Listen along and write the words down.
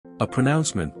A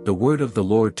pronouncement, the word of the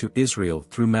Lord to Israel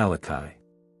through Malachi.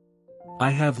 I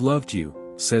have loved you,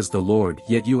 says the Lord,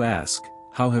 yet you ask,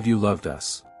 how have you loved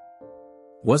us?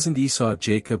 Wasn't Esau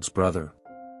Jacob's brother?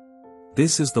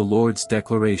 This is the Lord's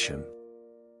declaration.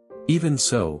 Even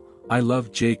so, I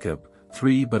loved Jacob,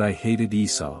 but I hated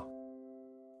Esau.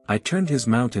 I turned his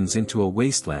mountains into a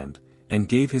wasteland, and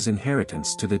gave his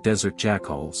inheritance to the desert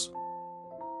jackals.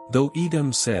 Though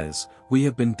Edom says, we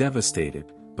have been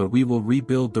devastated, but we will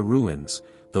rebuild the ruins,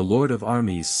 the Lord of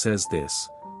armies says this,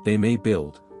 they may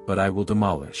build, but I will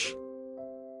demolish.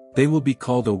 They will be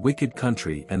called a wicked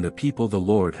country and a people the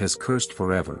Lord has cursed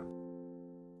forever.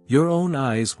 Your own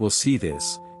eyes will see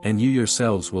this, and you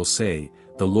yourselves will say,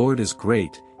 the Lord is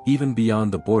great, even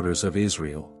beyond the borders of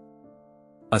Israel.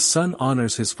 A son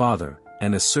honors his father,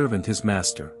 and a servant his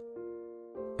master.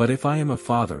 But if I am a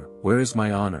father, where is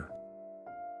my honor?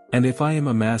 And if I am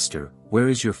a master, where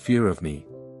is your fear of me?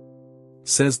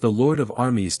 Says the Lord of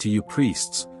armies to you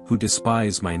priests, who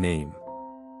despise my name.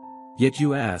 Yet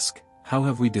you ask, how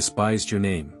have we despised your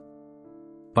name?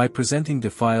 By presenting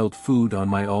defiled food on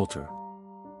my altar.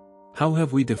 How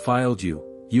have we defiled you,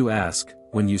 you ask,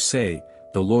 when you say,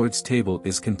 the Lord's table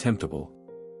is contemptible?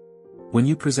 When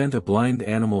you present a blind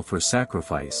animal for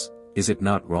sacrifice, is it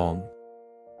not wrong?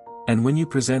 And when you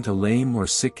present a lame or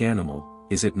sick animal,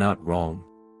 is it not wrong?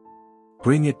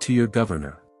 Bring it to your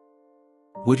governor.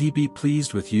 Would he be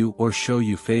pleased with you or show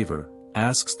you favor,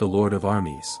 asks the Lord of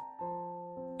armies.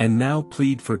 And now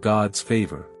plead for God's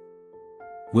favor.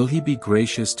 Will he be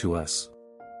gracious to us?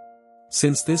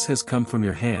 Since this has come from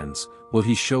your hands, will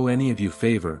he show any of you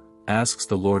favor, asks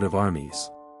the Lord of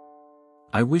armies.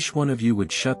 I wish one of you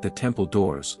would shut the temple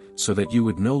doors, so that you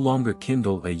would no longer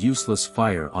kindle a useless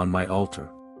fire on my altar.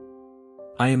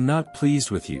 I am not pleased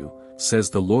with you,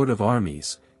 says the Lord of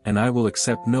armies, and I will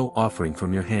accept no offering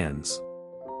from your hands.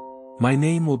 My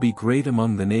name will be great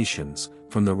among the nations,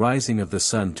 from the rising of the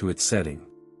sun to its setting.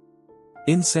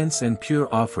 Incense and pure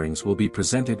offerings will be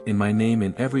presented in my name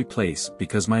in every place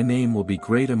because my name will be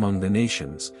great among the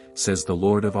nations, says the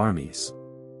Lord of armies.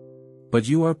 But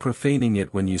you are profaning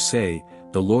it when you say,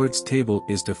 the Lord's table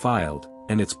is defiled,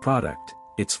 and its product,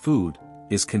 its food,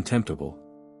 is contemptible.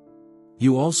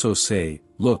 You also say,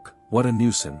 look, what a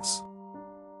nuisance.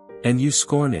 And you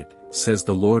scorn it, says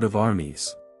the Lord of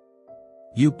armies.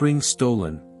 You bring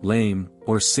stolen, lame,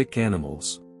 or sick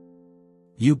animals.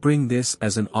 You bring this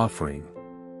as an offering.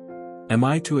 Am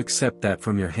I to accept that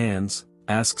from your hands,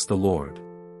 asks the Lord.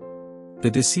 The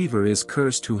deceiver is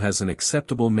cursed who has an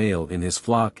acceptable male in his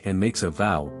flock and makes a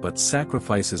vow but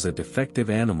sacrifices a defective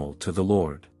animal to the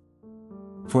Lord.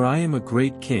 For I am a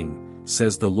great king,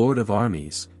 says the Lord of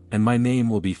armies, and my name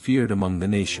will be feared among the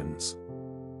nations.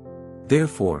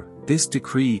 Therefore, this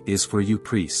decree is for you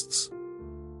priests.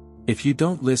 If you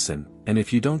don't listen, and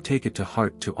if you don't take it to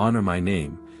heart to honor my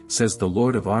name, says the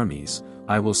Lord of armies,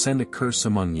 I will send a curse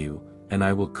among you, and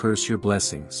I will curse your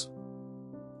blessings.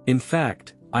 In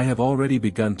fact, I have already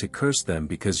begun to curse them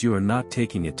because you are not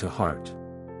taking it to heart.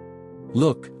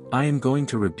 Look, I am going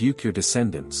to rebuke your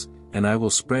descendants, and I will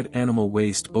spread animal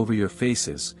waste over your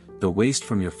faces, the waste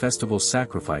from your festival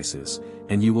sacrifices,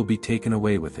 and you will be taken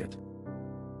away with it.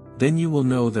 Then you will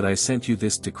know that I sent you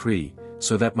this decree,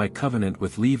 so that my covenant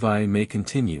with Levi may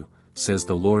continue, says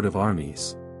the Lord of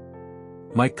armies.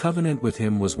 My covenant with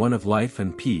him was one of life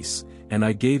and peace, and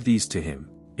I gave these to him,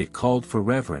 it called for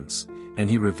reverence, and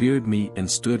he revered me and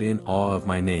stood in awe of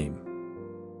my name.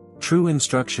 True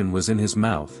instruction was in his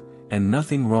mouth, and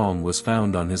nothing wrong was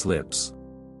found on his lips.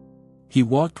 He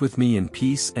walked with me in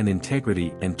peace and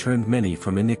integrity and turned many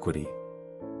from iniquity.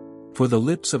 For the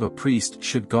lips of a priest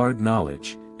should guard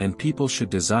knowledge, and people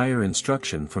should desire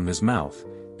instruction from his mouth,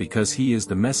 because he is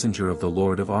the messenger of the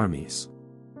Lord of armies.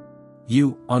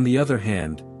 You, on the other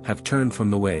hand, have turned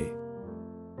from the way.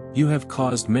 You have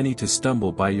caused many to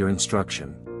stumble by your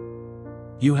instruction.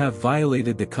 You have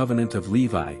violated the covenant of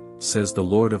Levi, says the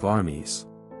Lord of armies.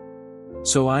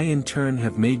 So I in turn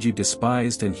have made you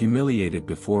despised and humiliated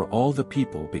before all the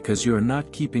people because you are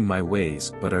not keeping my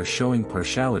ways but are showing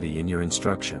partiality in your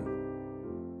instruction.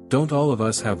 Don't all of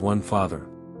us have one Father?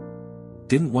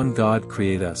 Didn't one God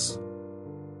create us?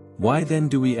 Why then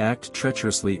do we act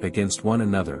treacherously against one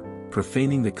another,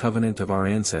 profaning the covenant of our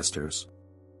ancestors?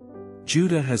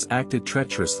 Judah has acted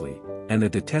treacherously, and a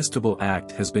detestable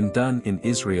act has been done in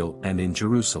Israel and in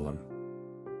Jerusalem.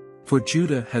 For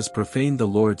Judah has profaned the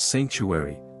Lord's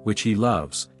sanctuary, which he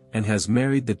loves, and has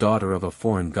married the daughter of a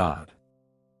foreign god.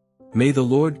 May the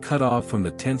Lord cut off from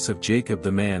the tents of Jacob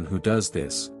the man who does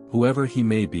this, whoever he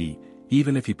may be,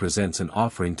 even if he presents an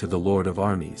offering to the Lord of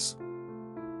armies.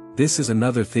 This is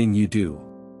another thing you do.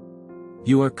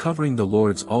 You are covering the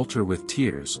Lord's altar with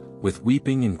tears, with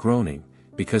weeping and groaning,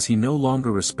 because he no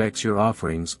longer respects your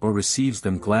offerings or receives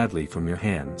them gladly from your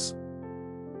hands.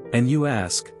 And you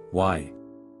ask, why?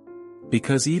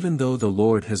 Because even though the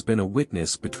Lord has been a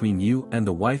witness between you and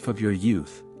the wife of your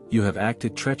youth, you have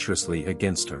acted treacherously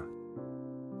against her.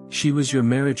 She was your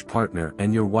marriage partner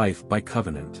and your wife by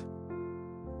covenant.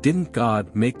 Didn't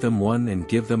God make them one and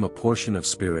give them a portion of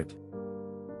spirit?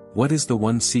 What is the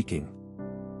one seeking?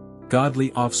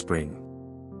 Godly offspring.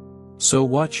 So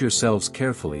watch yourselves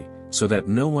carefully, so that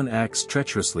no one acts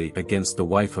treacherously against the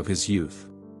wife of his youth.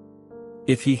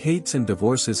 If he hates and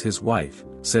divorces his wife,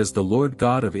 says the Lord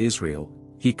God of Israel,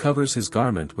 he covers his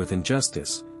garment with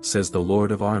injustice, says the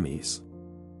Lord of armies.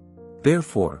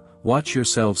 Therefore, watch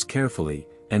yourselves carefully,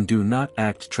 and do not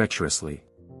act treacherously.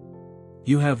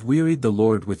 You have wearied the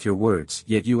Lord with your words,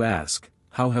 yet you ask,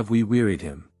 how have we wearied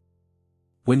him?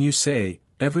 When you say,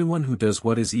 everyone who does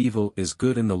what is evil is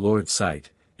good in the Lord's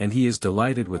sight, and he is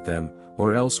delighted with them,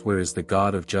 or else where is the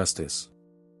God of justice?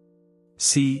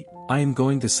 See, I am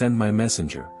going to send my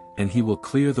messenger, and he will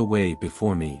clear the way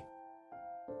before me.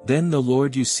 Then the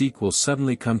Lord you seek will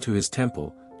suddenly come to his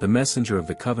temple, the messenger of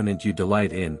the covenant you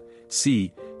delight in.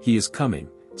 See, he is coming,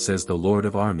 says the Lord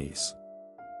of armies.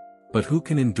 But who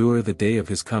can endure the day of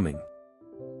his coming?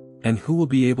 And who will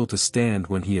be able to stand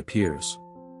when he appears?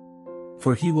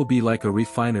 For he will be like a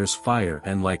refiner's fire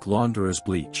and like launderer's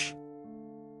bleach.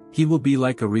 He will be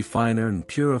like a refiner and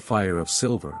purifier of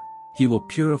silver. He will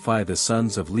purify the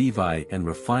sons of Levi and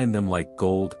refine them like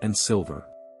gold and silver.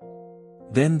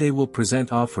 Then they will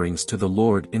present offerings to the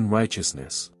Lord in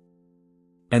righteousness.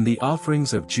 And the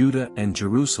offerings of Judah and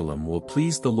Jerusalem will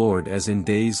please the Lord as in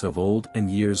days of old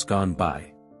and years gone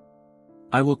by.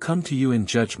 I will come to you in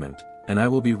judgment, and I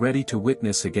will be ready to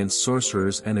witness against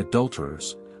sorcerers and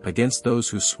adulterers, against those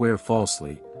who swear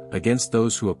falsely, against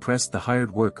those who oppress the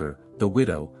hired worker, the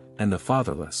widow, and the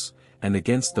fatherless, and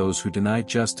against those who deny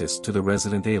justice to the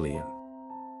resident alien.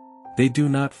 They do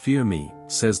not fear me,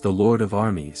 says the Lord of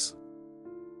armies.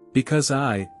 Because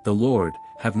I, the Lord,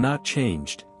 have not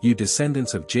changed, you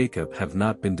descendants of Jacob have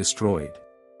not been destroyed.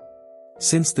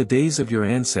 Since the days of your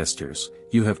ancestors,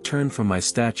 you have turned from my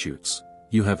statutes,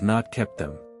 you have not kept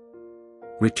them.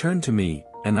 Return to me,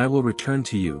 and I will return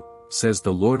to you, says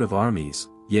the Lord of armies,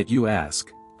 yet you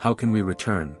ask, how can we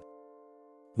return?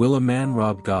 Will a man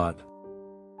rob God?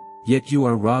 Yet you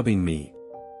are robbing me.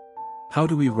 How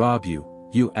do we rob you,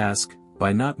 you ask,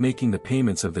 by not making the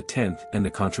payments of the tenth and the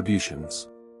contributions?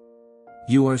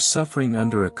 You are suffering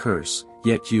under a curse,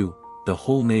 yet you, the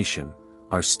whole nation,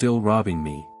 are still robbing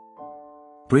me.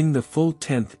 Bring the full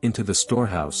tenth into the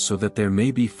storehouse so that there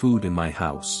may be food in my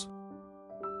house.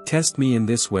 Test me in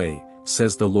this way,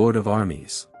 says the Lord of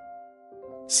armies.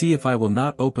 See if I will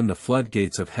not open the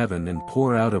floodgates of heaven and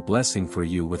pour out a blessing for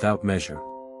you without measure.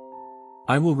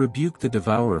 I will rebuke the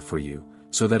devourer for you,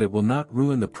 so that it will not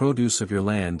ruin the produce of your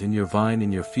land and your vine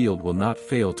in your field will not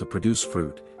fail to produce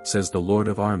fruit, says the Lord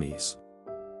of armies.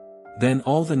 Then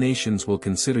all the nations will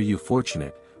consider you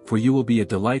fortunate, for you will be a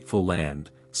delightful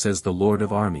land, says the Lord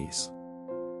of armies.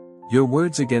 Your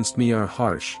words against me are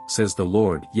harsh, says the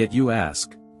Lord, yet you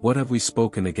ask, what have we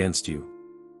spoken against you?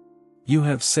 You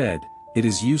have said, it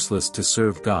is useless to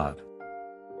serve God.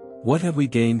 What have we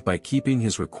gained by keeping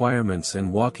his requirements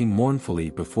and walking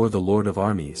mournfully before the Lord of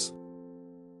armies?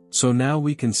 So now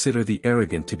we consider the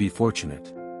arrogant to be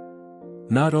fortunate.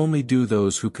 Not only do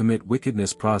those who commit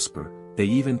wickedness prosper, they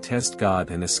even test God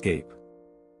and escape.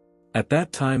 At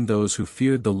that time those who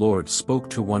feared the Lord spoke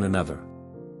to one another.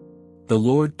 The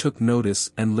Lord took notice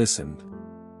and listened.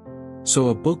 So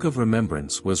a book of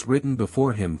remembrance was written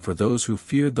before him for those who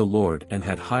feared the Lord and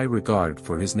had high regard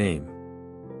for his name.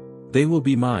 They will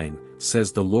be mine,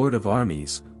 says the Lord of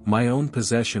armies, my own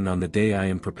possession on the day I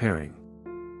am preparing.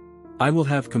 I will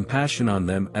have compassion on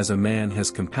them as a man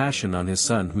has compassion on his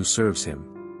son who serves him.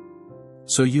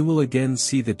 So you will again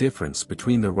see the difference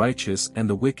between the righteous and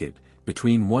the wicked,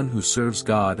 between one who serves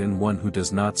God and one who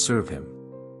does not serve him.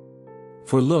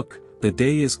 For look, the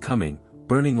day is coming,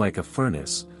 burning like a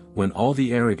furnace, when all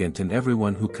the arrogant and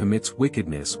everyone who commits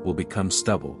wickedness will become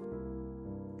stubble.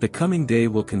 The coming day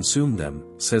will consume them,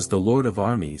 says the Lord of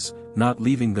armies, not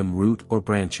leaving them root or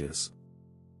branches.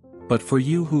 But for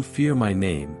you who fear my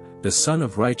name, the Son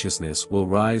of Righteousness will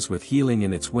rise with healing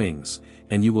in its wings,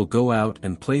 and you will go out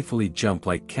and playfully jump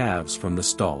like calves from the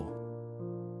stall.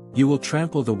 You will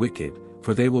trample the wicked,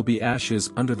 for they will be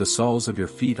ashes under the soles of your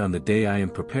feet on the day I am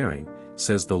preparing,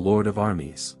 says the Lord of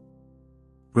armies.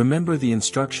 Remember the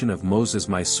instruction of Moses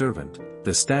my servant,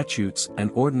 the statutes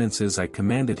and ordinances I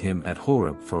commanded him at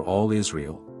Horeb for all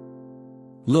Israel.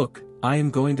 Look, I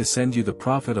am going to send you the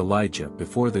prophet Elijah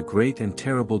before the great and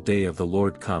terrible day of the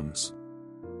Lord comes.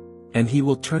 And he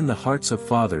will turn the hearts of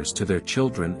fathers to their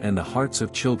children and the hearts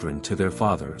of children to their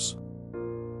fathers.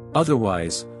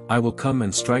 Otherwise, I will come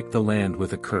and strike the land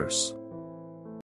with a curse.